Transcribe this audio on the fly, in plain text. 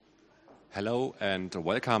Hello and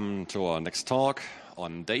welcome to our next talk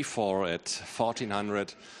on day 4 at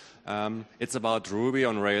 1400. It's about Ruby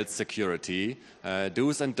on Rails security,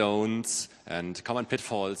 do's and don'ts, and common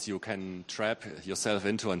pitfalls you can trap yourself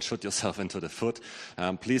into and shoot yourself into the foot.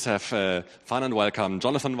 Please have fun and welcome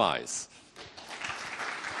Jonathan Weiss.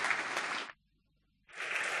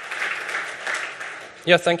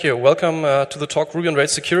 Yeah, thank you. Welcome to the talk Ruby on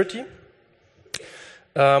Rails security.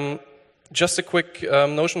 Just a quick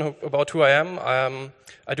notion about who I am.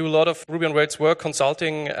 I do a lot of Ruby on Rails work,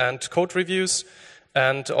 consulting and code reviews,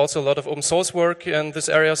 and also a lot of open source work in this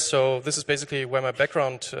area. So this is basically where my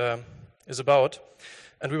background is about.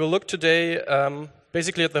 And we will look today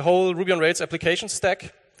basically at the whole Ruby on Rails application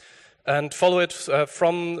stack and follow it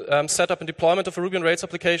from setup and deployment of a Ruby on Rails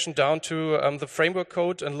application down to the framework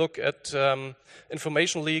code and look at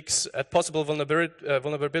information leaks, at possible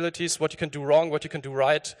vulnerabilities, what you can do wrong, what you can do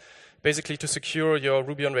right, basically to secure your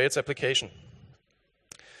Ruby on Rails application.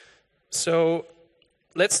 So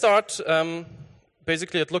let's start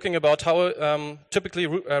basically at looking about how typically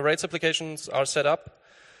Rails applications are set up.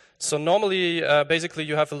 So normally, basically,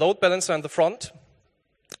 you have a load balancer in the front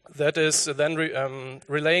that is then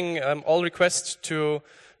relaying all requests to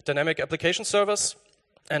dynamic application servers,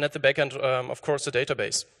 and at the backend, of course, the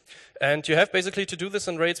database. And you have basically to do this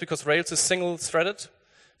in Rails because Rails is single-threaded.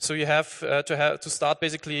 So you have to start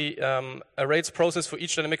basically a Rails process for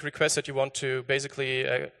each dynamic request that you want to basically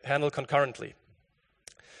handle concurrently.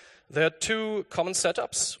 There are two common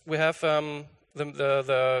setups. We have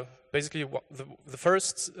basically the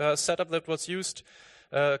first setup that was used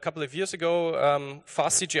a couple of years ago,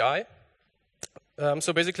 FastCGI.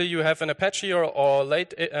 So basically you have an Apache or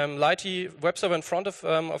Lite web server in front of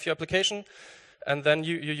your application, and then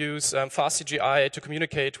you use FastCGI to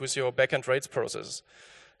communicate with your backend Rails processes.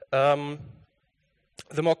 The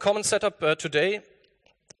more common setup today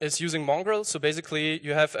is using Mongrel. So basically,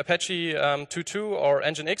 you have Apache 2.2 or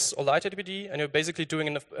Nginx or LiteADPD, and you're basically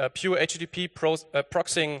doing a pure HTTP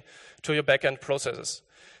proxying to your backend processes.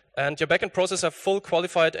 And your backend processes have full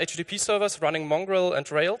qualified HTTP servers running Mongrel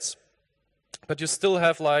and Rails, but you still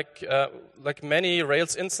have like many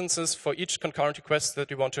Rails instances for each concurrent request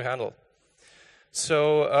that you want to handle.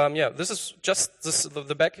 So this is just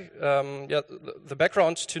the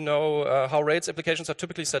background to know how Rails applications are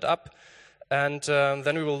typically set up, and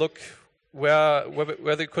then we will look where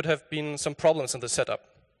there could have been some problems in the setup.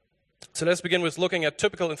 So let's begin with looking at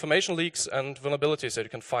typical information leaks and vulnerabilities that you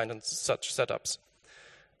can find in such setups.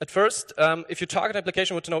 At first, if you target an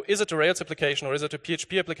application, you want to know, is it a Rails application or is it a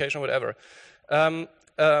PHP application or whatever?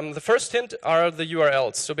 The first hint are the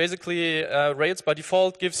URLs. So basically, Rails by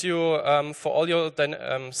default gives you, for all your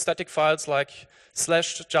static files like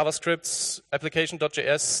 /javascripts,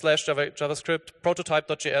 application.js, /javascript,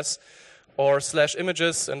 prototype.js, or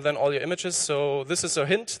 /images, and then all your images. So this is a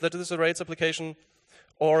hint that it is a Rails application,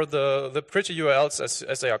 or the pretty URLs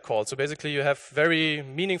as they are called. So basically, you have very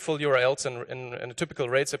meaningful URLs in a typical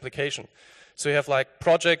Rails application. So you have like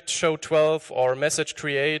project show 12 or message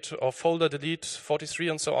create or folder delete 43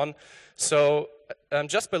 and so on. So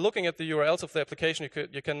just by looking at the URLs of the application,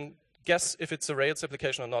 you can guess if it's a Rails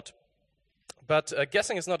application or not. But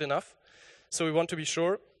guessing is not enough. So we want to be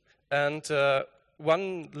sure. And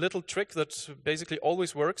one little trick that basically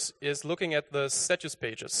always works is looking at the status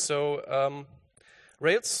pages. So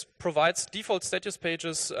Rails provides default status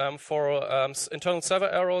pages for internal server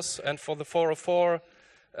errors and for the 404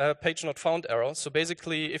 page not found error. So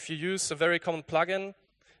basically, if you use a very common plugin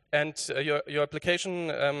and your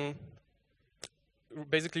application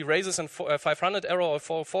basically raises a 500 error or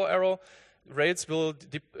 404 error, Rails will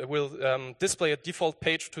display a default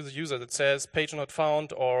page to the user that says page not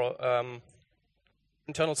found or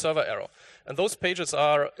internal server error. And those pages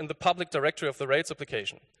are in the public directory of the Rails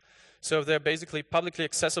application. So they're basically publicly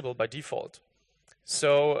accessible by default.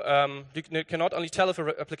 So you can not only tell if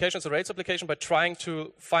an application is a Rails application by trying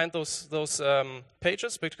to find those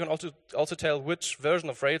pages, but you can also tell which version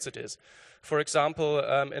of Rails it is. For example,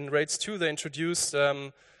 in Rails 2, they introduced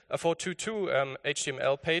a 4.2.2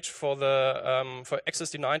 HTML page for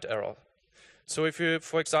access denied error. So if you,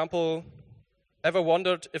 for example, ever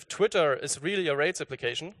wondered if Twitter is really a Rails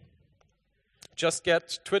application, just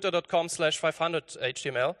get twitter.com/500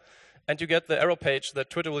 HTML, and you get the error page that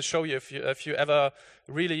Twitter will show you if you ever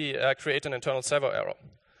really create an internal server error.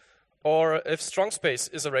 Or if Strongspace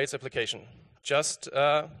is a Rails application, just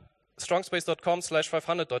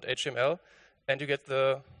strongspace.com/500.html, and you get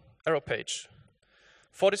the error page.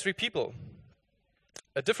 43 people,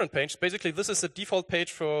 a different page. Basically, this is the default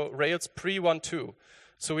page for Rails pre 1.2.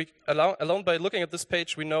 So alone by looking at this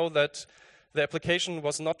page, we know that the application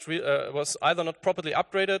was was either not properly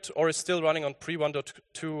upgraded or is still running on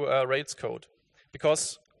pre-1.2 Rails code.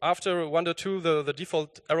 Because after 1.2, the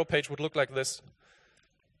default error page would look like this.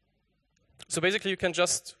 So basically, you can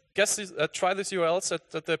just try these URLs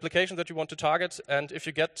at the application that you want to target, and if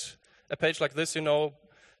you get a page like this, you know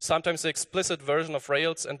sometimes the explicit version of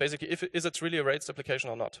Rails, and basically is it really a Rails application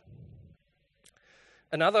or not.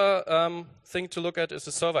 Another thing to look at is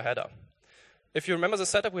the server header. If you remember the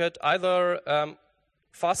setup, we had either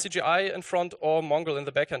fast CGI in front or Mongrel in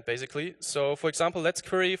the backend, basically. So for example, let's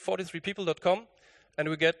query 43people.com, and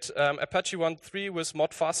we get Apache 1.3 with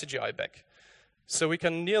mod fast CGI back. So we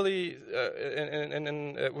can nearly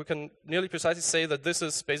precisely say that this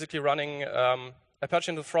is basically running Apache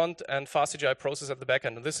in the front and fast CGI process at the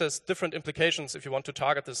backend. And this has different implications if you want to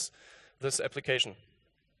target this application.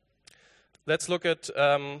 Let's look at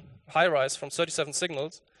Highrise from 37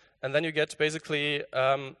 Signals. And then you get basically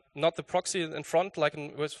not the proxy in front like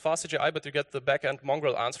with fast CGI, but you get the backend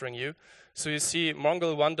Mongrel answering you. So you see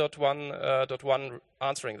Mongrel 1.1.1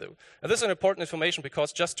 answering you. And this is an important information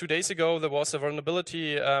because just 2 days ago there was a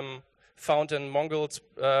vulnerability found in Mongrel's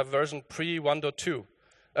version pre-1.2,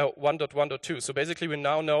 1.1.2. So basically we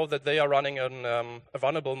now know that they are running a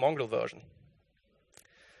vulnerable Mongrel version.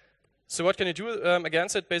 So what can you do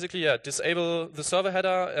against it? Basically, disable the server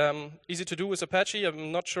header. Easy to do with Apache.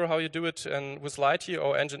 I'm not sure how you do it with Lite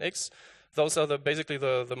or Nginx. Those are basically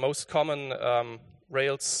the most common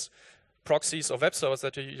Rails proxies or web servers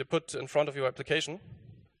that you put in front of your application.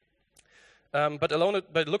 But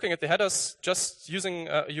by looking at the headers, just using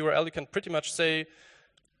a URL, you can pretty much say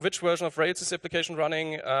which version of Rails is the application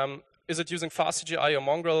running, is it using fast CGI or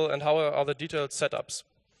Mongrel, and how are the detailed setups.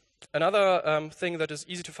 Another thing that is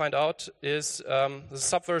easy to find out is the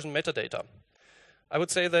subversion metadata. I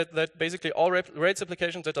would say that basically all Rails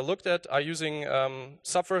applications that are looked at are using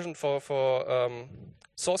subversion for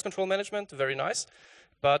source control management, very nice.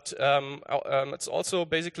 But it's also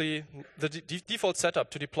basically the default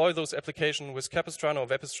setup to deploy those applications with Capistrano or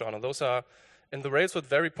Webistrano. Those are, in the Rails world,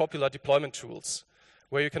 very popular deployment tools,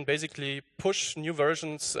 where you can basically push new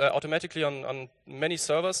versions automatically on many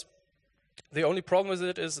servers. The only problem with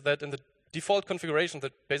it is that in the default configuration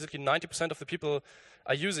that basically 90% of the people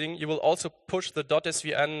are using, you will also push the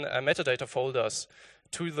 .svn metadata folders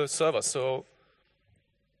to the server. So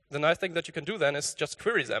the nice thing that you can do then is just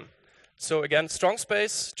query them. So again, strong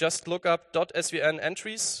space, just look up .svn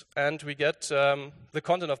entries, and we get the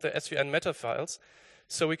content of the svn meta files.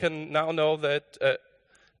 So we can now know that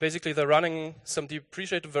basically they're running some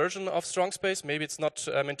depreciated version of strong space. Maybe it's not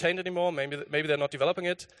maintained anymore. Maybe they're not developing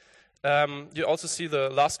it. You also see the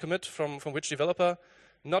last commit from which developer.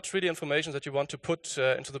 Not really information that you want to put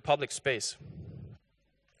into the public space.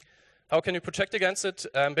 How can you protect against it?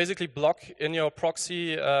 Basically block in your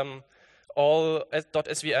proxy all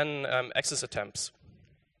 .svn access attempts.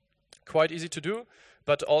 Quite easy to do,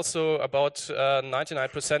 but also about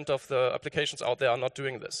 99% of the applications out there are not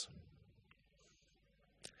doing this.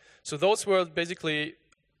 So those were basically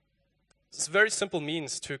very simple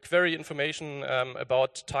means to query information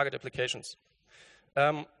about target applications.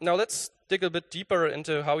 Now let's dig a bit deeper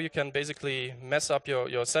into how you can basically mess up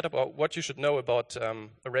your setup, or what you should know about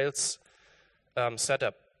a Rails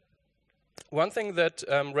setup. One thing that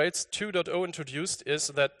Rails 2.0 introduced is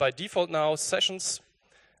that by default now sessions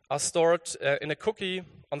are stored in a cookie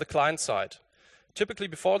on the client side. Typically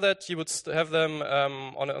before that you would have them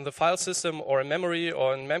on the file system or in memory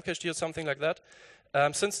or in Memcached or something like that.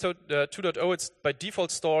 Since 2.0 it's by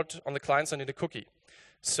default stored on the client side in a cookie.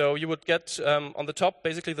 So you would get on the top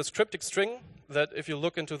basically the cryptic string that if you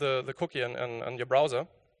look into the cookie on your browser.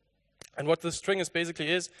 And what the string is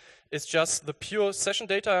just the pure session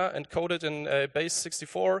data encoded in base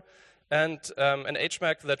 64 and an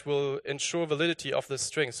HMAC that will ensure validity of this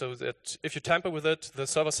string, so that if you tamper with it, the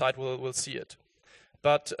server side will see it.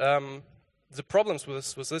 But the problems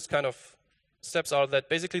with this kind of steps are that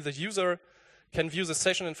basically the user can view the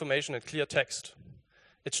session information in clear text.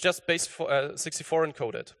 It's just base 64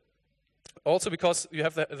 encoded. Also because you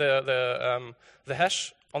have the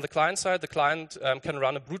hash on the client side, the client can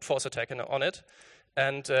run a brute force attack on it.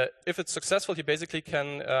 And if it's successful, he basically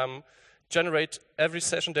can generate every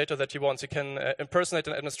session data that he wants. He can impersonate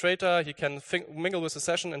an administrator, he can mingle with the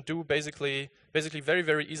session and do basically very,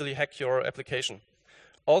 very easily hack your application.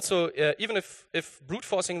 Also, even if brute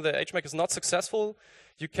forcing the HMAC is not successful,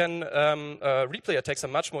 you can replay attacks are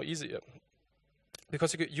much more easier.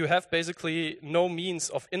 Because you have basically no means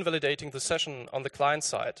of invalidating the session on the client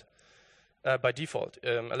side by default,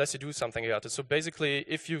 unless you do something about it. So basically,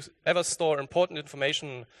 if you ever store important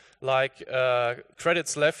information like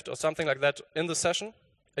credits left or something like that in the session,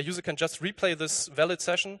 a user can just replay this valid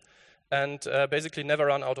session and basically never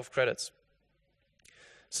run out of credits.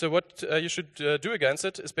 So what you should do against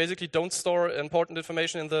it is basically don't store important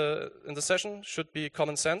information in the session. Should be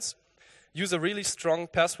common sense. Use a really strong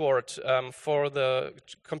password for the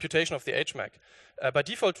computation of the HMAC. By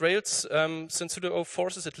default, Rails since 2.0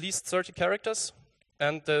 forces at least 30 characters,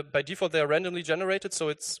 and by default they are randomly generated, so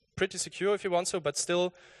it's pretty secure if you want so, but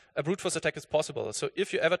still a brute force attack is possible. So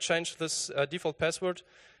if you ever change this default password,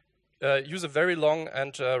 use a very long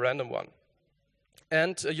and random one.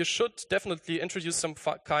 And you should definitely introduce some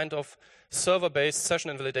kind of server-based session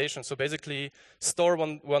invalidation. So basically store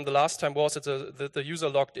when the last time was that the user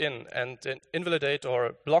logged in, and invalidate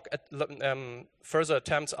or block further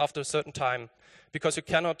attempts after a certain time, because you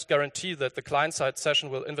cannot guarantee that the client-side session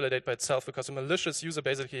will invalidate by itself, because a malicious user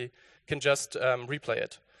basically can just replay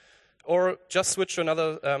it. Or just switch to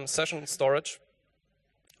another session storage.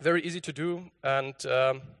 Very easy to do, and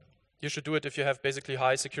you should do it if you have basically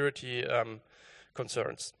high security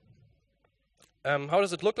concerns. How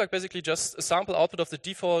does it look like? Basically just a sample output of the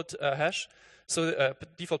default hash, so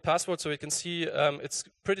default password, so you can see it's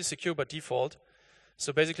pretty secure by default.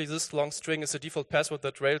 So basically this long string is the default password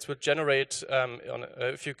that Rails will generate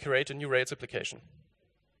if you create a new Rails application.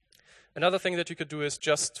 Another thing that you could do is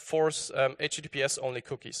just force HTTPS only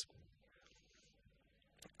cookies.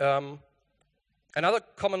 Another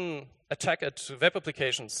common attack at web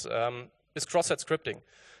applications is cross-site scripting.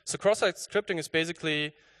 So cross-site scripting is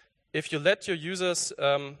basically if you let your users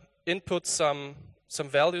input some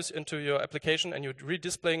values into your application and you're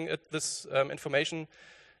redisplaying this information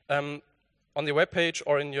on the web page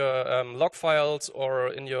or in your log files or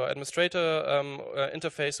in your administrator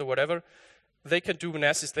interface or whatever, they can do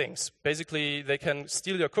nasty things. Basically, they can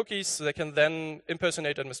steal your cookies, so they can then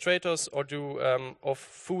impersonate administrators or or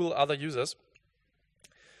fool other users.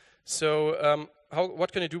 So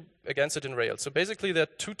what can you do against it in Rails? So basically there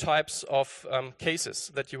are two types of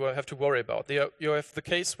cases that you have to worry about. You have the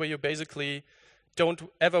case where you basically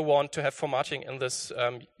don't ever want to have formatting in this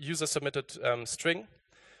user-submitted string,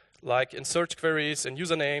 like in search queries and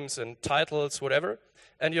usernames and titles, whatever.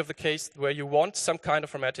 And you have the case where you want some kind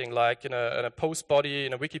of formatting, like in a post body,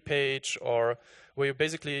 in a wiki page, or where you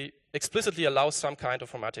basically explicitly allow some kind of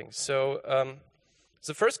formatting. So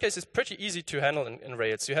the first case is pretty easy to handle in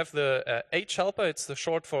Rails. You have the H helper, it's the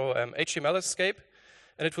short for HTML escape,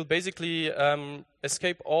 and it will basically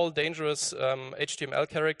escape all dangerous HTML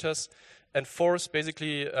characters and force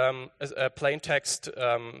basically a plain text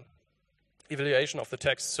evaluation of the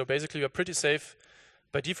text. So basically you're pretty safe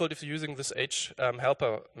by default if you're using this H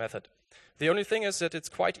helper method. The only thing is that it's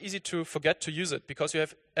quite easy to forget to use it, because you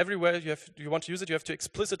have everywhere you want to use it, you have to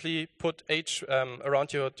explicitly put H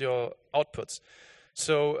around your outputs.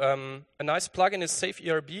 So a nice plugin is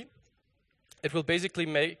SafeERB. It will basically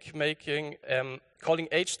making calling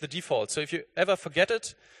H the default. So if you ever forget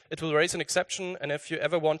it, it will raise an exception. And if you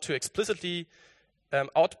ever want to explicitly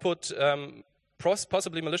output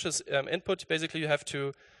possibly malicious input, basically you have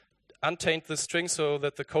to untaint the string so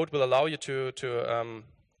that the code will allow you to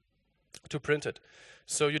print it.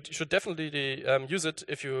 So you should definitely use it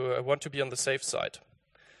if you want to be on the safe side.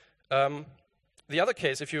 The other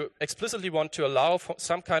case, if you explicitly want to allow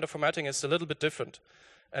some kind of formatting, is a little bit different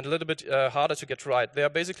and a little bit harder to get right. There are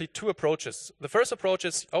basically two approaches. The first approach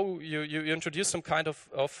is, you introduce some kind of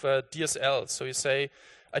DSL. So you say,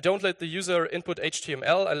 I don't let the user input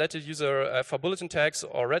HTML, I let the user for bulletin tags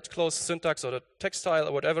or red close syntax or the text style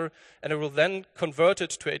or whatever, and it will then convert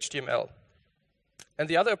it to HTML. And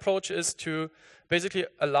the other approach is to basically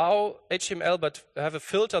allow HTML, but have a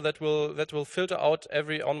filter that will filter out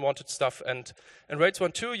every unwanted stuff. And in Rails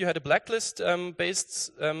 1.2, you had a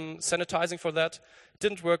blacklist-based sanitizing for that. It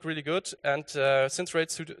didn't work really good. And since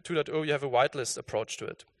Rails 2.0, you have a whitelist approach to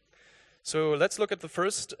it. So let's look at the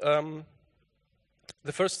first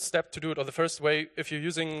step to do it, or the first way, if you're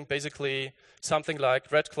using basically something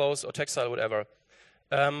like red close or text style, whatever.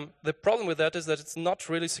 The problem with that is that it's not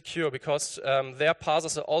really secure, because their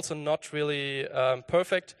parsers are also not really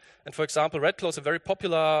perfect. And for example, red close, a very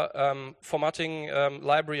popular formatting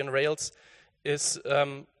library in Rails, is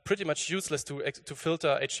pretty much useless to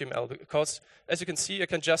filter HTML, because as you can see, I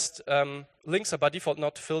can just links are by default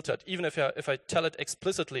not filtered, even if I tell it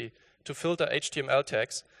explicitly to filter HTML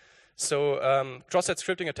tags. So cross-site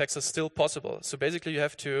scripting attacks are still possible. So basically, you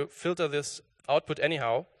have to filter this output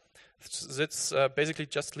anyhow. This basically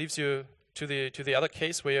just leaves you to the other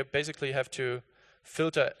case where you basically have to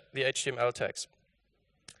filter the HTML tags.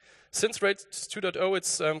 Since Rails 2.0,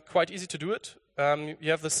 it's quite easy to do it. You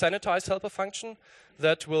have the sanitize helper function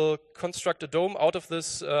that will construct a DOM out of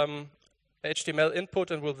this HTML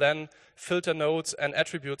input and will then filter nodes and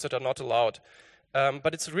attributes that are not allowed.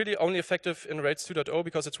 But it's really only effective in Rails 2.0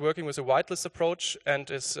 because it's working with a whitelist approach and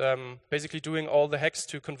is basically doing all the hacks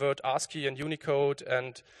to convert ASCII and Unicode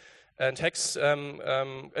and hex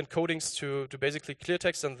encodings to basically clear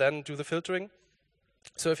text and then do the filtering.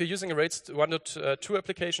 So if you're using a Rails 1.2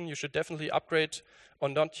 application, you should definitely upgrade or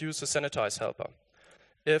not use the sanitize helper.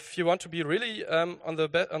 If you want to be really on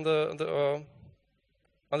the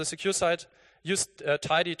secure side, use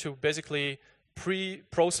Tidy to basically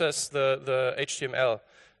pre-process the HTML.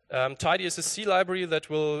 Tidy is a C library that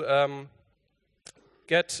will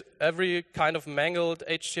get every kind of mangled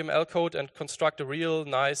HTML code and construct a real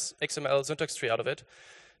nice XML syntax tree out of it.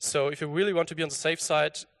 So if you really want to be on the safe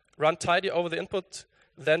side, run Tidy over the input,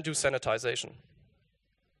 then do sanitization.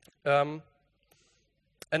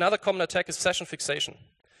 Another common attack is session fixation,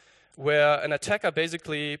 where an attacker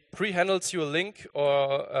basically pre-handles you a link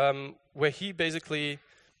or where he basically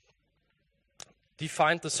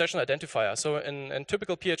defined the session identifier. So in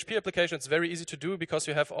typical PHP application, it's very easy to do because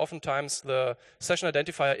you have oftentimes the session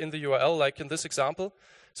identifier in the URL, like in this example.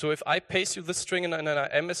 So if I paste you this string in an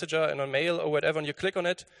iMessenger, in a mail or whatever, and you click on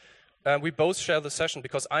it, we both share the session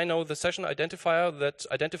because I know the session identifier that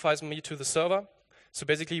identifies me to the server. So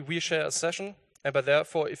basically, we share a session. And by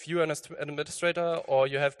therefore, if you're an administrator or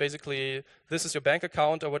you have basically, this is your bank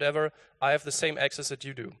account or whatever, I have the same access that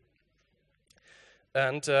you do.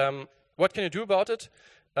 And what can you do about it?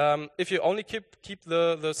 If you only keep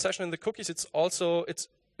the session in the cookies, it's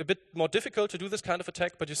a bit more difficult to do this kind of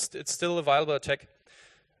attack, but it's still a viable attack.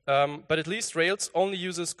 But at least Rails only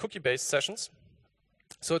uses cookie-based sessions.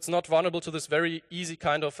 So it's not vulnerable to this very easy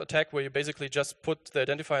kind of attack where you basically just put the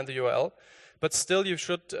identifier in the URL. But still, you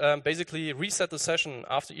should basically reset the session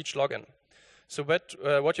after each login. So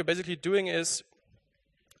what you're basically doing is,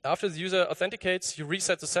 after the user authenticates, you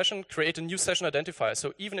reset the session, create a new session identifier.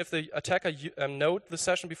 So even if the attacker node the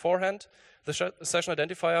session beforehand, the session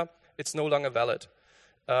identifier, it's no longer valid.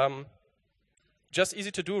 Just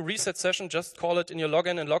easy to do, reset session, just call it in your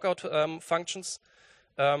login and logout functions.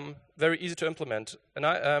 Very easy to implement.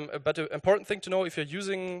 But the important thing to know, if you're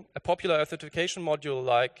using a popular authentication module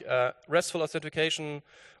like RESTful authentication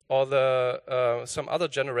or some other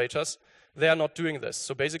generators, they are not doing this.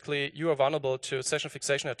 So basically, you are vulnerable to session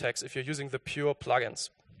fixation attacks if you're using the pure plugins.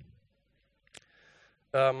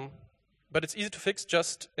 But it's easy to fix.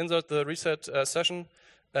 Just insert the reset session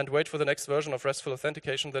and wait for the next version of RESTful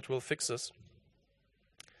authentication that will fix this.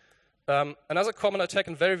 Another common attack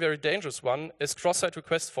and very, very dangerous one is cross-site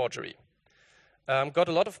request forgery. Got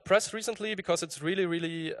a lot of press recently because it's really,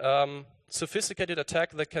 really sophisticated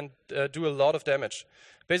attack that can do a lot of damage.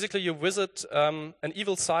 Basically, you visit an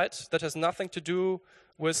evil site that has nothing to do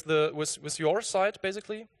with your site,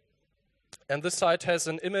 basically. And this site has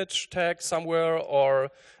an image tag somewhere or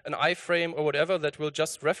an iframe or whatever that will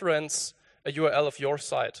just reference a URL of your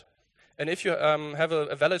site. And if you have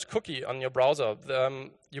a valid cookie on your browser,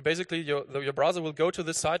 your browser will go to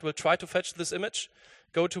this site, will try to fetch this image,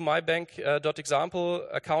 go to mybank.example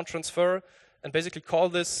account transfer, and basically call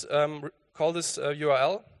this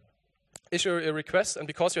URL, issue a request, and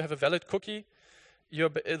because you have a valid cookie,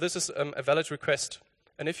 this is a valid request.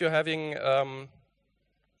 And if you're having,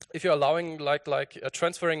 if you're allowing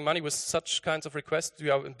transferring money with such kinds of requests,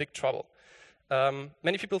 you are in big trouble.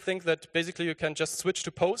 Many people think that basically you can just switch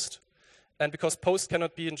to Post. And because Post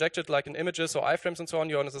cannot be injected like in images or iframes and so on,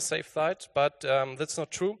 you're on the safe side. But that's not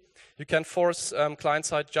true. You can force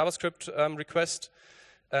client-side JavaScript request,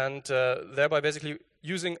 and thereby basically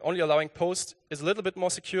only allowing Post is a little bit more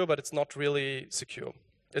secure, but it's not really secure.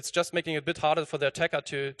 It's just making it a bit harder for the attacker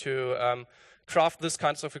to craft this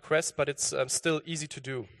kinds of requests, but it's still easy to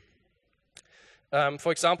do.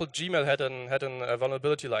 For example, Gmail had a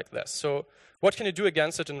vulnerability like this. So what can you do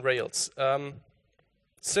against it in Rails?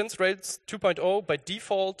 Since Rails 2.0, by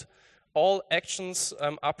default, all actions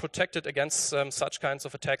are protected against such kinds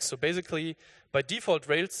of attacks. So basically, by default,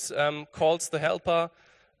 Rails calls the helper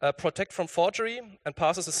protect from forgery and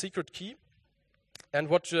passes a secret key. And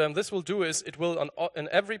what this will do is it will, in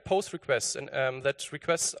every post request that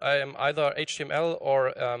requests either HTML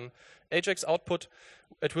or AJAX output,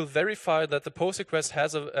 it will verify that the post request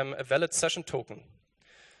has a valid session token.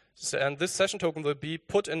 So, and this session token will be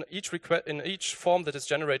put in each form that is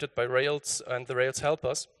generated by Rails and the Rails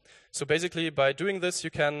helpers. So basically, by doing this,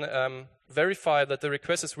 you can verify that the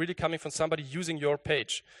request is really coming from somebody using your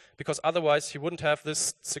page, because otherwise he wouldn't have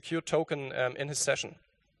this secure token in his session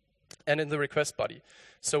and in the request body.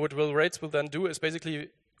 So what Rails will then do is basically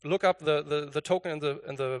look up the token in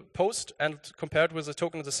the post and compare it with the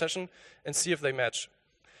token in the session and see if they match.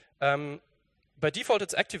 by default,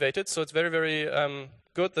 it's activated, so it's very, very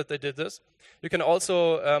good that they did this. You can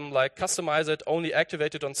also like customize it, only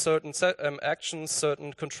activate it on certain actions,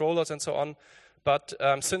 certain controllers, and so on. But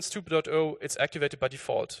since 2.0, it's activated by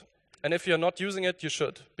default. And if you're not using it, you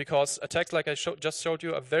should, because attacks like I just showed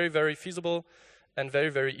you are very, very feasible and very,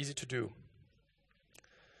 very easy to do.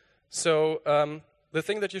 So the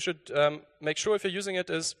thing that you should make sure if you're using it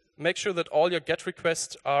is make sure that all your GET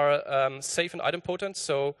requests are safe and idempotent.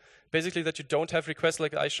 So basically that you don't have requests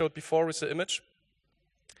like I showed before with the image.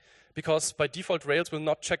 Because by default, Rails will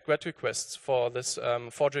not check GET requests for this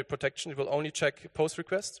forgery protection. It will only check POST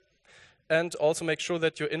requests. And also make sure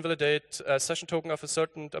that you invalidate a session token of a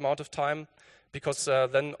certain amount of time, because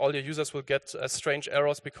then all your users will get strange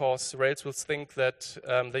errors because Rails will think that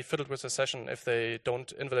they fiddled with the session if they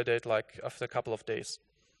don't invalidate like after a couple of days.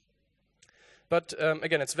 But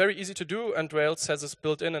again, it's very easy to do, and Rails has this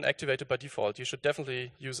built in and activated by default. You should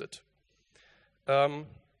definitely use it.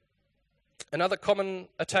 Another common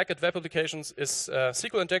attack at web applications is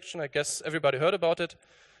SQL injection. I guess everybody heard about it.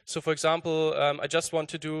 So for example, I just want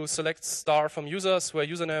to do select star from users where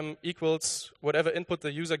username equals whatever input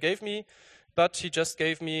the user gave me, but he just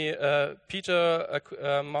gave me Peter,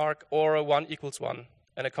 a mark, or a 1 equals 1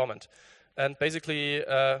 and a comment. And basically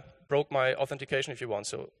broke my authentication if you want.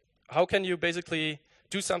 So how can you basically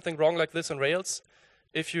do something wrong like this in Rails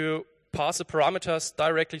if you pass the parameters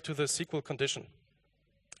directly to the SQL condition?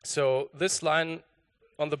 So this line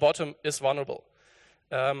on the bottom is vulnerable.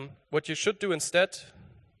 What you should do instead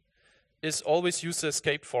is always use the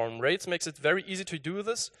escape form. Rails makes it very easy to do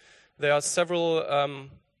this. There are several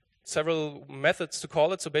methods to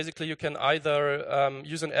call it. So basically you can either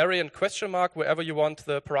use an array and question mark wherever you want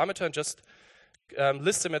the parameter and just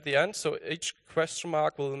list them at the end. So each question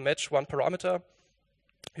mark will match one parameter.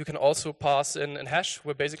 You can also pass in hash,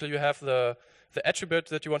 where basically you have the attribute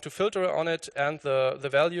that you want to filter on it and the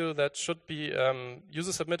value that should be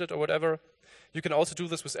user submitted or whatever. You can also do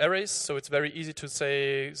this with arrays. So it's very easy to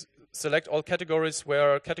say select all categories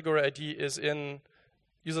where category ID is in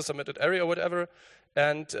user submitted array or whatever.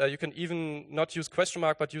 And you can even not use question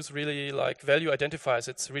mark, but use really like value identifiers.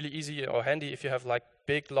 It's really easy or handy if you have like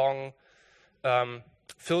big, long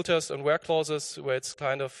filters and where clauses where it's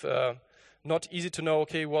kind of not easy to know,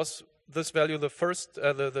 okay, was this value the first,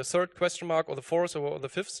 the third question mark or the fourth or the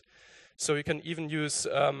fifth? So you can even use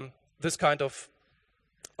this kind of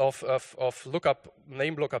lookup,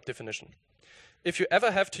 name lookup definition. If you ever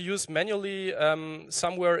have to use manually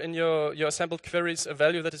somewhere in your assembled queries a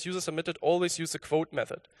value that is user submitted, always use the quote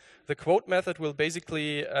method. The quote method will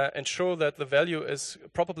basically ensure that the value is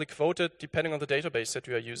properly quoted depending on the database that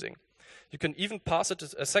you are using. You can even pass it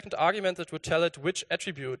a second argument that would tell it which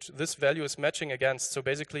attribute this value is matching against. So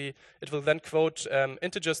basically, it will then quote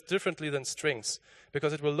integers differently than strings,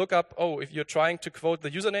 because it will look up, oh, if you're trying to quote the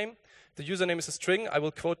username is a string, I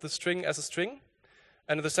will quote the string as a string.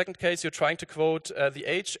 And in the second case, you're trying to quote the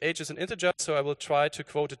age is an integer, so I will try to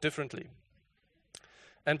quote it differently.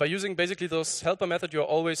 And by using basically those helper method, you're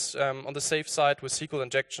always on the safe side with SQL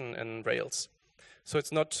injection in Rails. So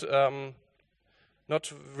it's not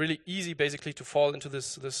really easy basically to fall into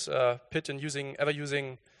this pit in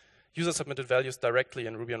using user submitted values directly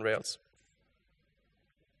in Ruby on Rails.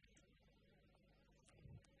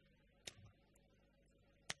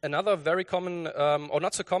 Another very common, or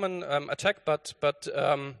not so common attack, but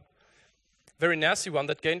very nasty one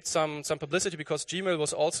that gained some publicity because Gmail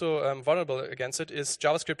was also vulnerable against it is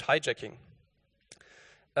JavaScript hijacking.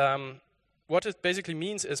 What it basically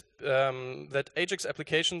means is that Ajax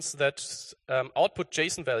applications that output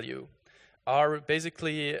JSON value are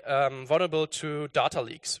basically vulnerable to data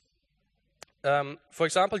leaks. For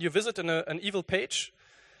example, you visit an evil page,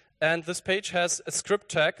 and this page has a script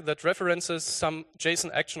tag that references some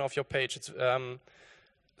JSON action of your page.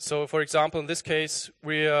 So, for example, in this case,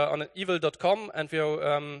 we are on an evil.com, and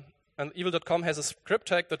evil.com has a script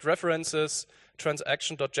tag that references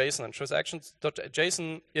transaction.json. And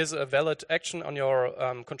transaction.json is a valid action on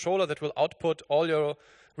your controller that will output all your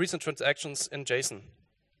recent transactions in JSON.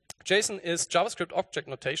 JSON is JavaScript object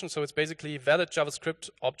notation, so it's basically valid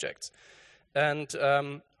JavaScript objects.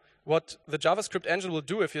 And what the JavaScript engine will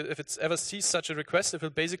do if it ever sees such a request, it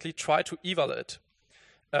will basically try to eval it.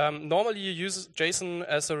 Normally, you use JSON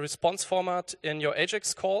as a response format in your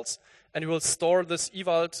Ajax calls, and you will store this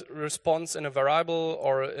evaled response in a variable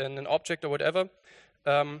or in an object or whatever.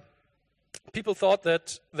 People thought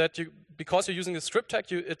that because you're using the script tag,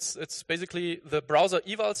 it's basically the browser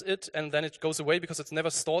evals it and then it goes away because it's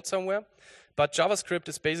never stored somewhere. But JavaScript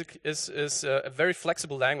is a very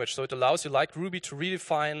flexible language, so it allows you, like Ruby, to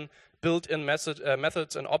redefine built-in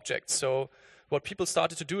methods and objects. So what people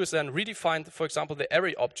started to do is then redefine, for example, the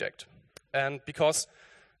array object. And because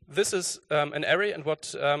this is an array, and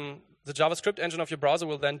what the JavaScript engine of your browser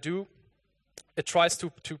will then do, it tries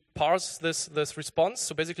to parse this response.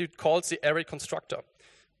 So basically it calls the array constructor.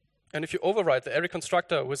 And if you override the array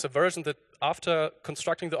constructor with a version that after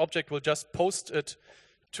constructing the object will just post it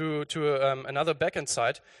to another backend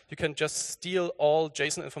site, you can just steal all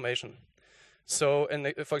JSON information. So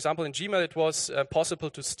for example, in Gmail, it was possible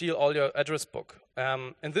to steal all your address book.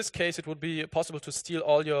 In this case, it would be possible to steal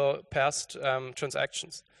all your past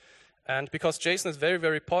transactions. And because JSON is very,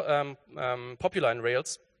 very popular in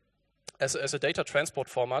Rails as a data transport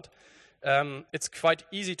format, it's quite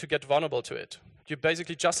easy to get vulnerable to it. You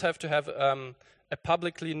basically just have to have a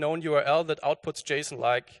publicly known URL that outputs JSON,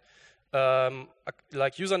 like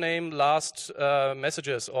username, last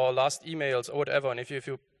messages, or last emails, or whatever. And if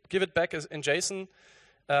you give it back in JSON,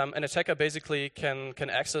 an attacker basically can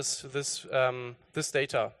access this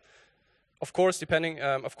data. Of course,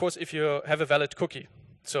 if you have a valid cookie.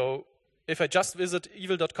 So if I just visit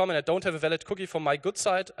evil.com and I don't have a valid cookie for my good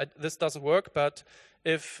site, this doesn't work. But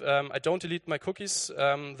if I don't delete my cookies,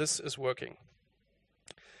 this is working.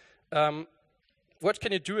 What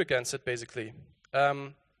can you do against it, basically?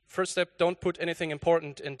 First step, don't put anything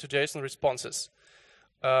important into JSON responses.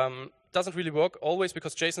 Doesn't really work always,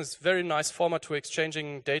 because JSON is a very nice format to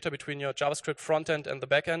exchanging data between your JavaScript frontend and the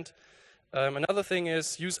backend. Another thing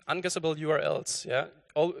is use unguessable URLs. Yeah,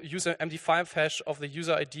 use an MD5 hash of the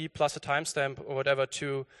user ID plus a timestamp or whatever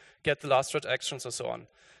to get the last transactions or so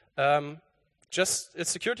on. Just it's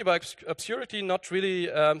security by obscurity, not really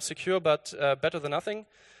secure, but better than nothing.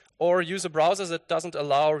 Or use a browser that doesn't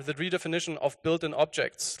allow the redefinition of built-in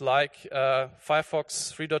objects, like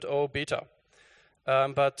Firefox 3.0 beta.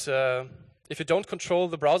 But if you don't control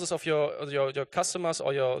the browsers of your customers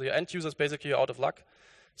or your end users, basically you're out of luck.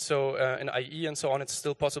 So in IE and so on, it's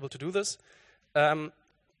still possible to do this.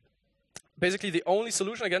 Basically, the only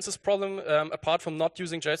solution against this problem, apart from not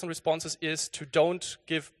using JSON responses, is to don't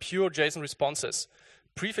give pure JSON responses.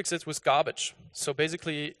 Prefix it with garbage. So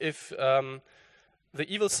basically, if the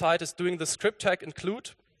evil side is doing the script tag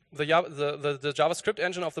include, the JavaScript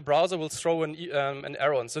engine of the browser will throw an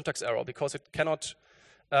error, a syntax error, because it cannot,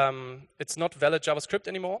 it's not valid JavaScript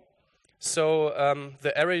anymore. So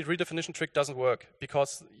the array redefinition trick doesn't work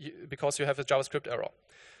because you have a JavaScript error.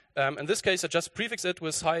 In this case, I just prefix it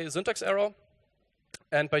with high syntax error,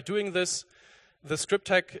 and by doing this, the script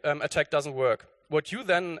tag attack doesn't work. What you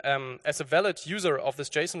then, as a valid user of this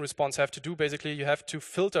JSON response, have to do, basically, you have to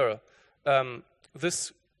filter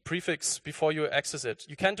this prefix before you access it.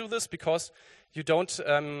 You can do this because you don't,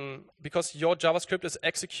 because your JavaScript is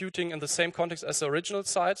executing in the same context as the original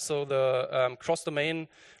site, so the cross-domain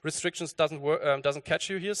restrictions doesn't catch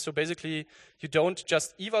you here. So basically, you don't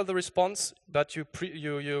just eval the response, but you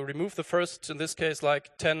remove the first, in this case,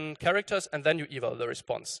 like 10 characters, and then you eval the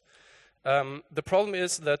response. The problem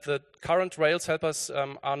is that the current Rails helpers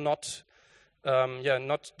are not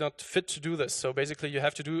fit to do this. So basically, you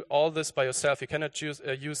have to do all this by yourself. You cannot use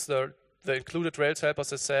the included Rails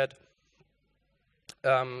helpers, as said,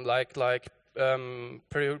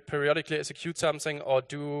 periodically execute something or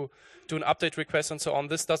do an update request and so on.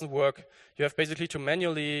 This doesn't work. You have basically to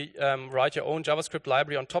manually write your own JavaScript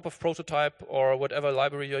library on top of Prototype or whatever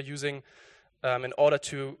library you're using in order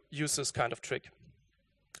to use this kind of trick.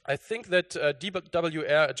 I think that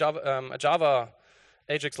DWR, a Java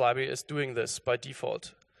Ajax library, is doing this by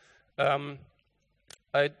default.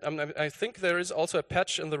 I think there is also a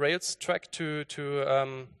patch in the Rails track to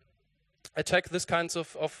attack this kinds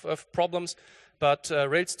of problems, but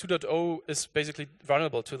Rails 2.0 is basically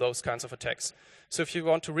vulnerable to those kinds of attacks. So if you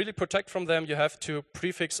want to really protect from them, you have to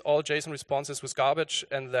prefix all JSON responses with garbage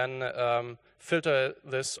and then filter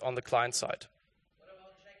this on the client side. What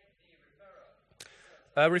about check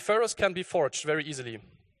the referrer? Referrers can be forged very easily. From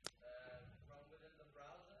within the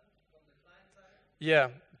browser, from the client side? Yeah,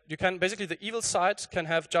 you can basically, the evil side can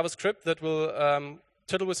have JavaScript that will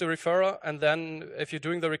tiddle with the referrer, and then if you're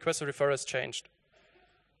doing the request, the referrer is changed.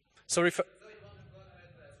 So So it won't work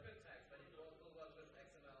with script tags, but it will work with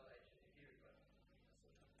XML HTTP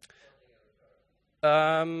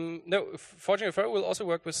request. No, forging a referrer will also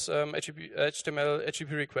work with HTML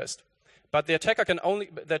HTTP request, but the attacker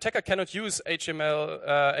cannot use HTML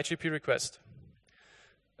HTTP request.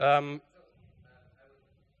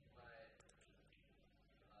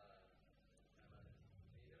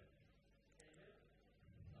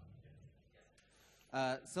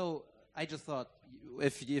 So I just thought,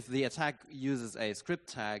 if the attack uses a script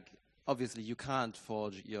tag, obviously you can't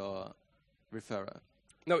forge your referrer.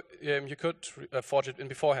 No, you could forge it in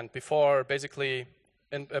beforehand, before basically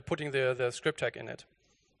putting the script tag in it.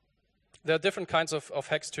 There are different kinds of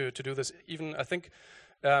hacks to do this. Even I think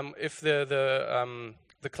if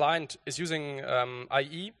the client is using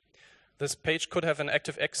IE, this page could have an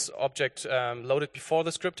ActiveX object loaded before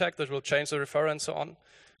the script tag that will change the referrer and so on.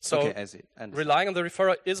 So Okay, I see. Understand. relying on the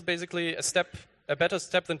referrer is basically a better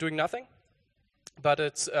step than doing nothing, but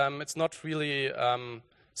it's not really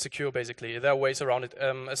secure. Basically, there are ways around it.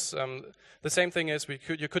 The same thing is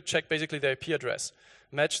you could check basically the IP address.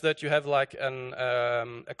 Match that you have like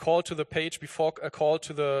a call to the page before a call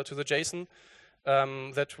to the JSON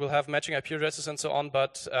that will have matching IP addresses and so on.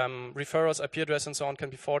 But referrers, IP address, and so on can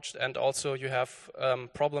be forged, and also you have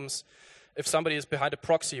problems if somebody is behind a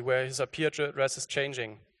proxy where his IP address is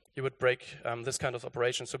changing. You would break this kind of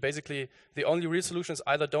operation. So basically, the only real solution is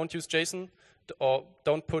either don't use JSON or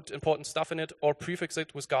don't put important stuff in it, or prefix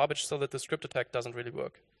it with garbage so that the script attack doesn't really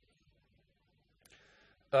work.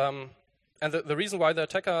 And the reason why the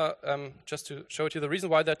attacker, just to show it to you, the reason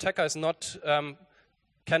why the attacker is not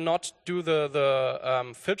cannot do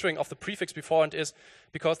the filtering of the prefix beforehand is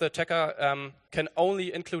because the attacker can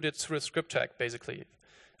only include it through a script tag, basically.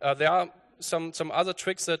 There are some other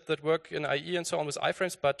tricks that work in IE and so on with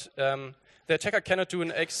iframes, but the attacker cannot do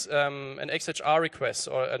an XHR request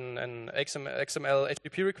or an XML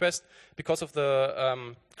HTTP request because of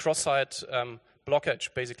the cross-site blockage,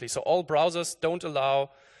 basically. So all browsers don't allow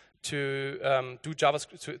to do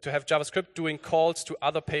JavaScript, to have JavaScript doing calls to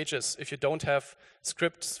other pages if you don't have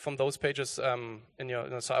scripts from those pages in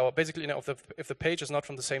your site, or basically if the page is not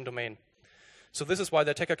from the same domain. So this is why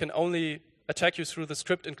the attacker can only attack you through the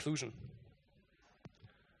script inclusion.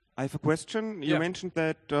 I have a question. You Yeah. mentioned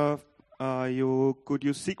that you could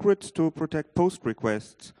use secrets to protect post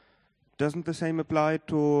requests. Doesn't the same apply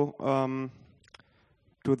to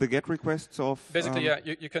the GET requests of? Basically, yeah,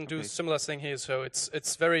 you can do okay. similar thing here. So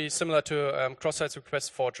it's very similar to cross-site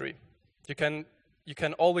request forgery. You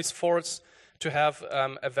can always force to have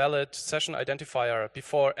a valid session identifier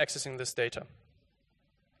before accessing this data.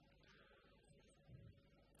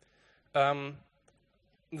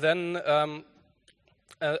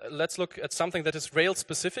 Let's look at something that is Rails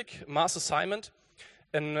specific, mass assignment.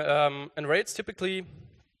 In Rails, typically,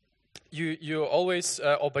 you always,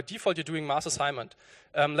 or by default, you're doing mass assignment.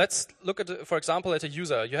 Let's look at, for example, at a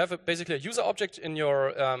user. You have basically a user object in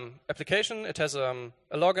your application. It has a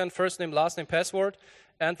login, first name, last name, password,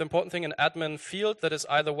 and the important thing, an admin field that is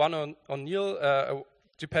either one or nil,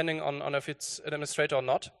 depending on if it's an administrator or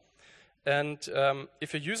not. And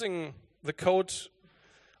if you're using the code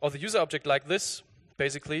or the user object like this,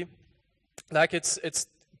 basically, like it's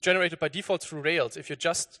generated by default through Rails. If you're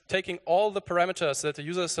just taking all the parameters that the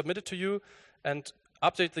user has submitted to you and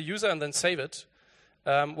update the user and then save it,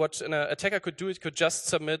 what an attacker could do, it could just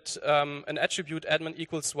submit an attribute admin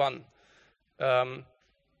equals 1.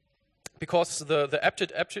 Because the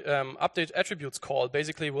update attributes call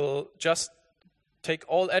basically will just take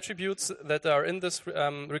all attributes that are in this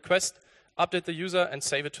request, update the user, and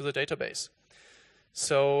save it to the database.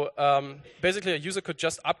 So basically, a user could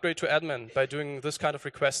just upgrade to admin by doing this kind of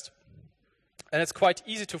request. And it's quite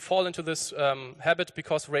easy to fall into this habit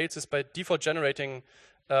because Rails is by default generating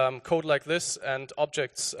code like this and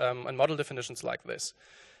objects and model definitions like this.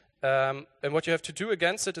 And what you have to do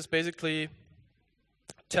against it is basically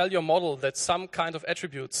tell your model that some kind of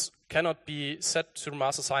attributes cannot be set through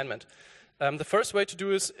mass assignment. The first way to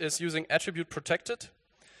do is using attribute protected.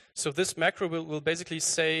 So this macro will basically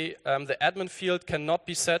say the admin field cannot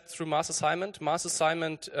be set through mass assignment. Mass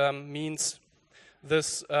assignment means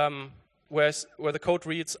this where the code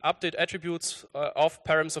reads update attributes of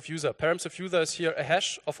params of user. Params of user is here a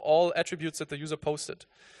hash of all attributes that the user posted.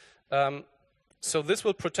 So this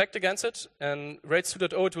will protect against it, and Rails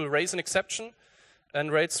 2.0 it will raise an exception,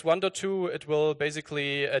 and Rails 1.2 it will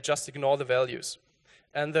basically just ignore the values.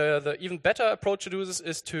 And the even better approach to do this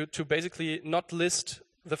is to basically not list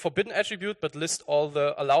the forbidden attribute, but list all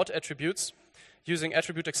the allowed attributes using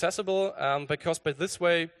attribute accessible, because by this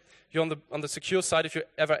way, you're on the secure side if you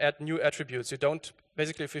ever add new attributes. You don't,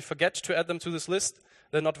 basically, if you forget to add them to this list,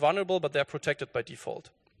 they're not vulnerable, but they're protected by default.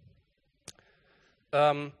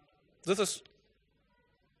 This is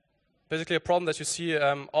basically a problem that you see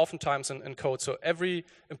oftentimes in code. So every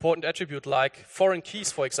important attribute, like foreign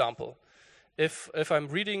keys, for example, if I'm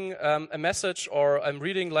reading a message or I'm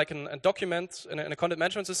reading like a document in a content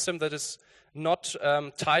management system that is not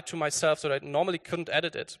tied to myself, so that I normally couldn't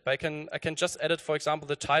edit it, but I can just edit, for example,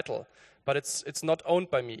 the title, but it's not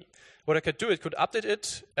owned by me. What I could do, it could update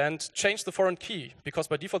it and change the foreign key, because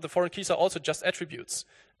by default the foreign keys are also just attributes,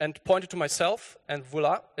 and point it to myself, and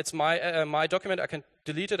voila, it's my document. I can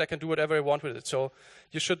delete it. I can do whatever I want with it. So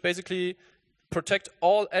you should basically protect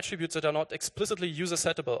all attributes that are not explicitly user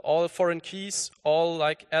settable, all foreign keys, all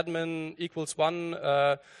like admin equals 1,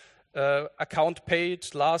 account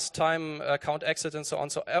paid, last time, account exit, and so on.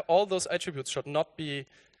 So all those attributes should not be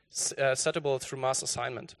settable through mass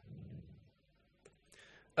assignment.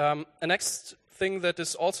 The next thing that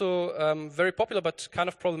is also very popular but kind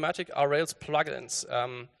of problematic are Rails plugins.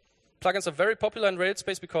 Plugins are very popular in Rails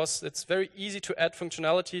space because it's very easy to add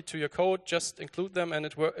functionality to your code, just include them and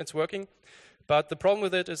it's working. But the problem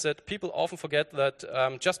with it is that people often forget that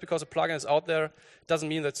just because a plugin is out there doesn't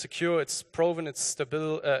mean that it's secure, it's proven, it's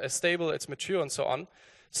stable, it's mature, and so on.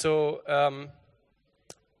 So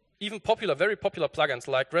even popular, very popular plugins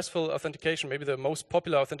like RESTful Authentication, maybe the most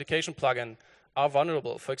popular authentication plugin, are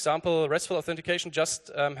vulnerable. For example, RESTful Authentication just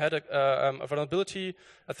had a vulnerability,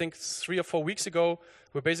 I think 3 or 4 weeks ago,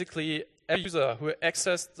 where basically every user who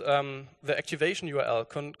accessed the activation URL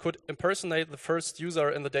could impersonate the first user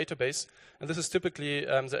in the database, and this is typically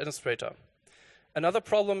the administrator. Another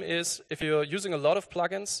problem is if you're using a lot of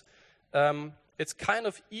plugins, it's kind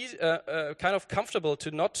of easy, kind of comfortable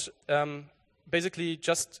to not basically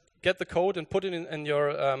just get the code and put it in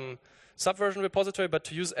your Subversion repository, but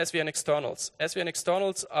to use SVN externals. SVN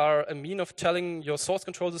externals are a mean of telling your source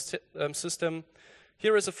control system,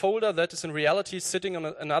 here is a folder that is in reality sitting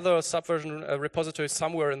on another Subversion repository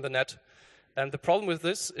somewhere in the net. And the problem with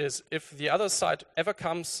this is if the other side ever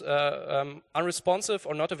comes unresponsive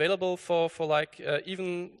or not available for like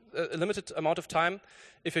even a limited amount of time,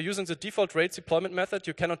 if you're using the default Rails deployment method,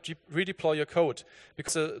 you cannot redeploy your code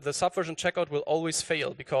because the Subversion checkout will always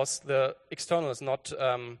fail because the external is not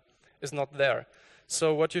there.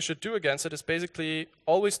 So what you should do against it is basically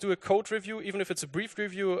always do a code review, even if it's a brief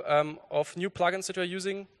review of new plugins that you're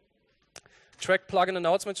using. Track plugin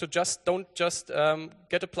announcements, so don't just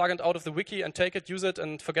get a plugin out of the wiki and take it, use it,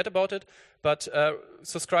 and forget about it, but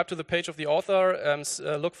subscribe to the page of the author,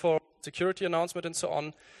 look for security announcement and so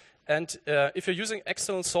on. And if you're using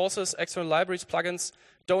external sources, external libraries, plugins,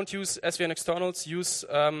 don't use SVN externals, use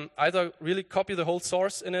either really copy the whole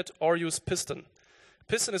source in it or use Piston.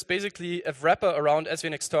 Piston is basically a wrapper around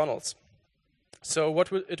SVN externals. So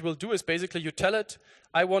what it will do is basically you tell it,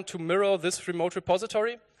 I want to mirror this remote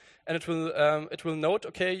repository, and it will note,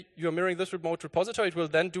 okay, you're mirroring this remote repository. It will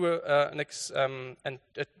then do an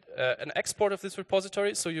export of this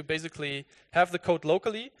repository, so you basically have the code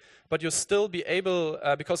locally, but you'll still be able,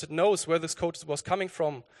 because it knows where this code was coming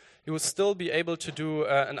from, you will still be able to do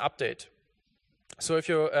an update. So if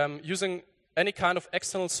you're using any kind of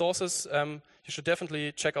external sources, you should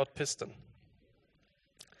definitely check out Piston.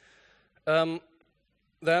 Then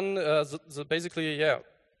basically, yeah,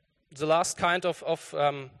 the last kind of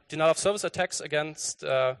denial of service attacks against,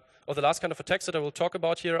 or the last kind of attacks that I will talk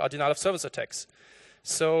about here are denial of service attacks.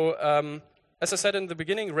 So as I said in the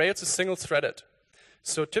beginning, Rails is single-threaded.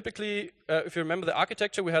 So typically, if you remember the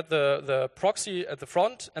architecture, we had the proxy at the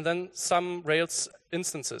front and then some Rails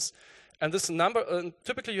instances. And this number,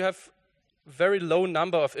 typically you have very low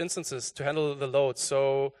number of instances to handle the load.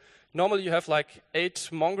 So normally you have like 8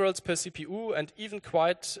 mongrels per CPU, and even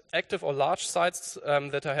quite active or large sites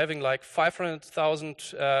that are having like 500,000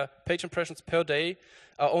 page impressions per day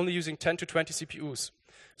are only using 10 to 20 CPUs.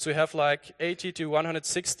 So you have like 80 to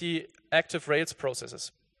 160 active Rails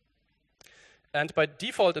processes. And by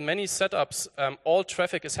default in many setups, all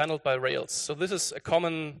traffic is handled by Rails. So this is a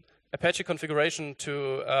common Apache configuration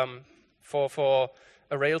for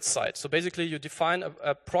a Rails site. So basically you define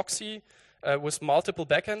a proxy with multiple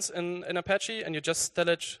backends in Apache, and you just tell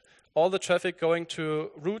it all the traffic going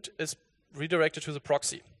to root is redirected to the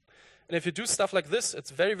proxy. And if you do stuff like this,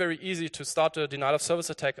 it's very, very easy to start a denial of service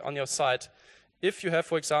attack on your site if you have,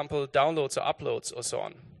 for example, downloads or uploads or so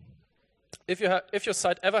on. If your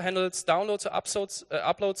site ever handles downloads or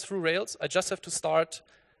uploads through Rails, I just have to start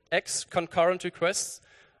X concurrent requests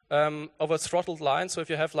over a throttled line. So if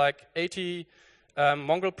you have like 80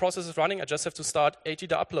 mongrel processes running, I just have to start 80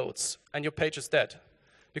 uploads, and your page is dead,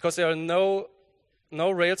 because there are no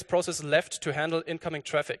Rails processes left to handle incoming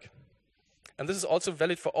traffic. And this is also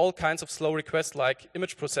valid for all kinds of slow requests like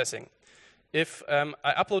image processing. If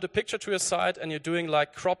I upload a picture to your site and you're doing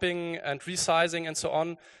like cropping and resizing and so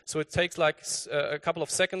on, so it takes like a couple of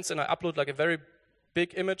seconds, and I upload like a very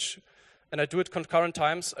big image, and I do it concurrent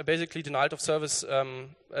times, I basically denied of service.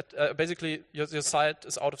 Basically, your site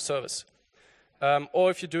is out of service.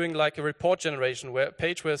 Or if you're doing like a report generation, where a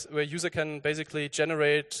page where a user can basically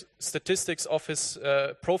generate statistics of his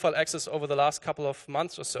profile access over the last couple of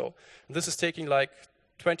months or so. And this is taking like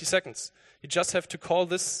 20 seconds. You just have to call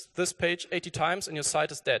this page 80 times and your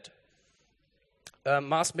site is dead.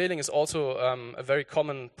 Mass mailing is also a very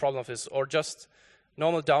common problem of this, or just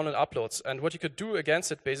normal down and uploads. And what you could do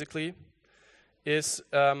against it basically is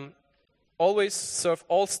always serve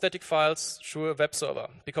all static files through a web server,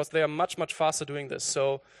 because they are much, much faster doing this.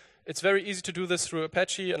 So it's very easy to do this through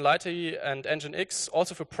Apache and Lighter and Nginx,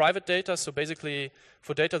 also for private data. So basically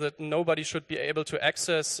for data that nobody should be able to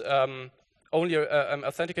access, only an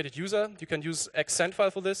authenticated user. You can use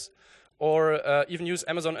Xsendfile for this, or even use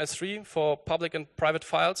Amazon S3 for public and private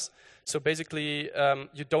files. So basically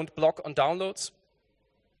you don't block on downloads.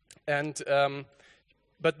 And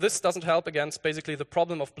but this doesn't help against basically the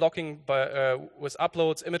problem of blocking with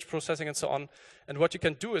uploads, image processing, and so on. And what you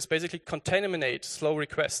can do is basically contaminate slow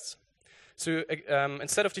requests. So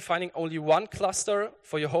instead of defining only one cluster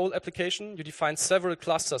for your whole application, you define several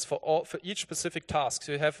clusters for each specific task.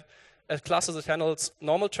 So you have a cluster that handles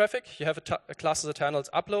normal traffic, you have a cluster that handles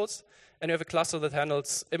uploads, and you have a cluster that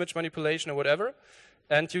handles image manipulation or whatever.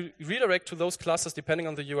 And you redirect to those clusters depending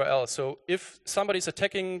on the URL. So if somebody's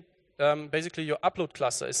attacking basically your upload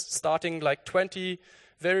cluster is starting like 20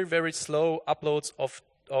 very, very slow uploads of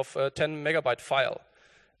a 10 megabyte file.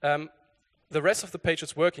 The rest of the page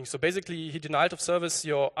is working. So basically he denied of service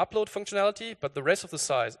your upload functionality, but the rest of the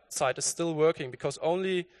site is still working because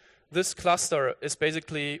only this cluster is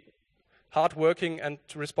basically hard working and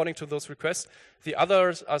responding to those requests. The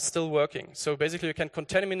others are still working. So basically you can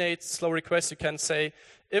contaminate slow requests. You can say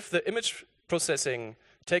if the image processing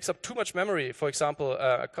takes up too much memory, for example,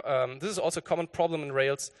 this is also a common problem in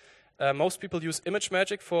Rails. Most people use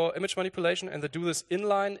ImageMagick for image manipulation, and they do this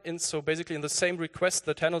inline. So basically in the same request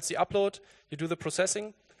that handles the upload, you do the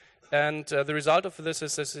processing. And the result of this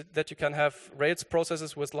is that you can have Rails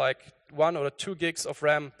processes with like 1 or 2 gigs of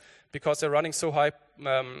RAM because they're running so high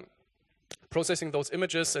processing those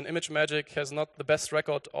images, and ImageMagick has not the best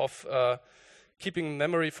record of keeping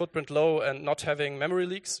memory footprint low and not having memory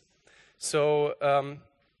leaks. So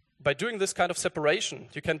by doing this kind of separation,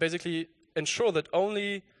 you can basically ensure that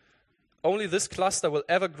only this cluster will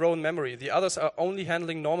ever grow in memory. The others are only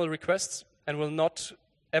handling normal requests and will not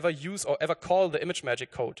ever use or ever call the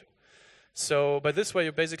ImageMagick code. So by this way,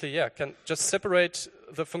 you basically can just separate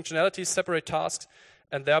the functionalities, separate tasks,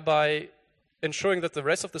 and thereby ensuring that the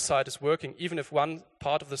rest of the site is working, even if one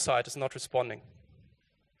part of the site is not responding.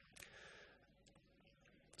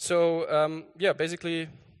 So basically,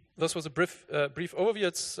 this was a brief overview.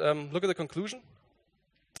 Let's look at the conclusion.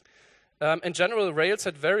 In general, Rails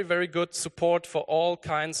had very, very good support for all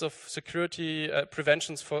kinds of security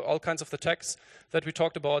preventions for all kinds of the attacks that we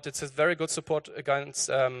talked about. It has very good support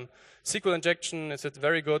against SQL injection. It's had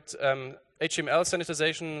very good HTML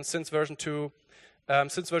sanitization since version 2.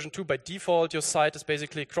 Since version 2, by default, your site is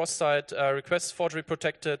basically cross-site request forgery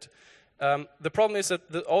protected. The problem is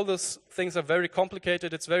that all those things are very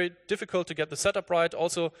complicated. It's very difficult to get the setup right.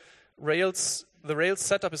 Also, the Rails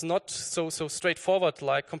setup is not so straightforward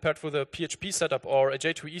like compared with a PHP setup or a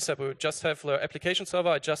J2E setup. We just have the application server.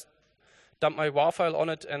 I just dump my WAR file on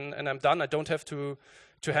it and I'm done. I don't have to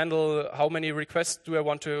handle how many requests do I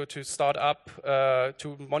want to start up,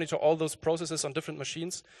 to monitor all those processes on different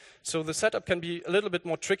machines. So the setup can be a little bit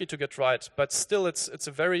more tricky to get right, but still it's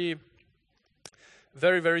a very,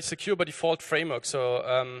 very, very secure by default framework.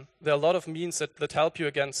 So there are a lot of means that help you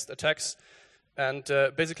against attacks. And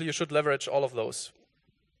basically, you should leverage all of those.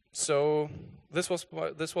 So this was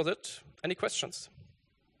it. Any questions?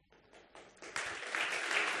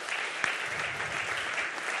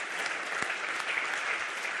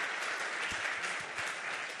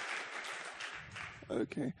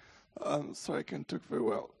 Okay. Sorry, I can't talk very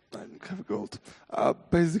well. I don't have gold.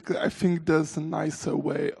 Basically, I think there's a nicer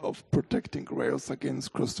way of protecting Rails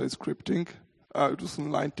against cross-site scripting. It was on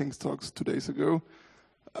Lightning Talks 2 days ago.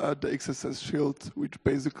 The XSS shield, which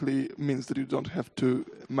basically means that you don't have to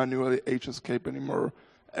manually hescape anymore.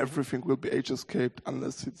 Everything will be hescaped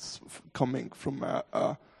unless it's coming from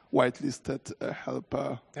a whitelisted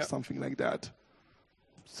helper, something like that.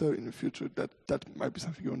 So in the future, that might be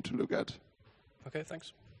something you want to look at. Okay,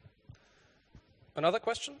 thanks. Another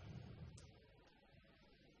question?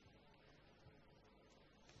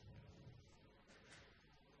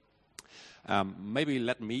 Maybe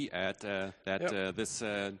let me add that this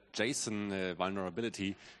JSON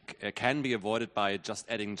vulnerability can be avoided by just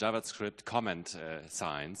adding JavaScript comment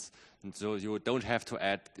signs. And so you don't have to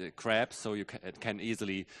add crab, so you can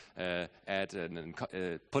easily add and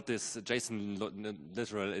put this JSON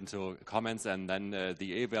literal into comments, and then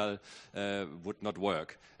the eval would not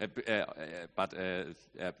work. But the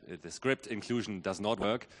script inclusion does not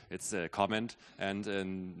work. It's a comment, and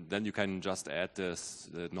then you can just add this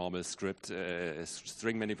normal script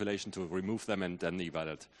string manipulation to remove them and then eval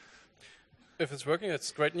it. If it's working,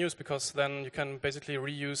 it's great news because then you can basically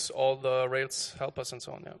reuse all the Rails helpers and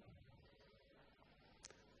so on. Yeah.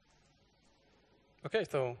 Okay,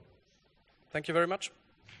 so thank you very much.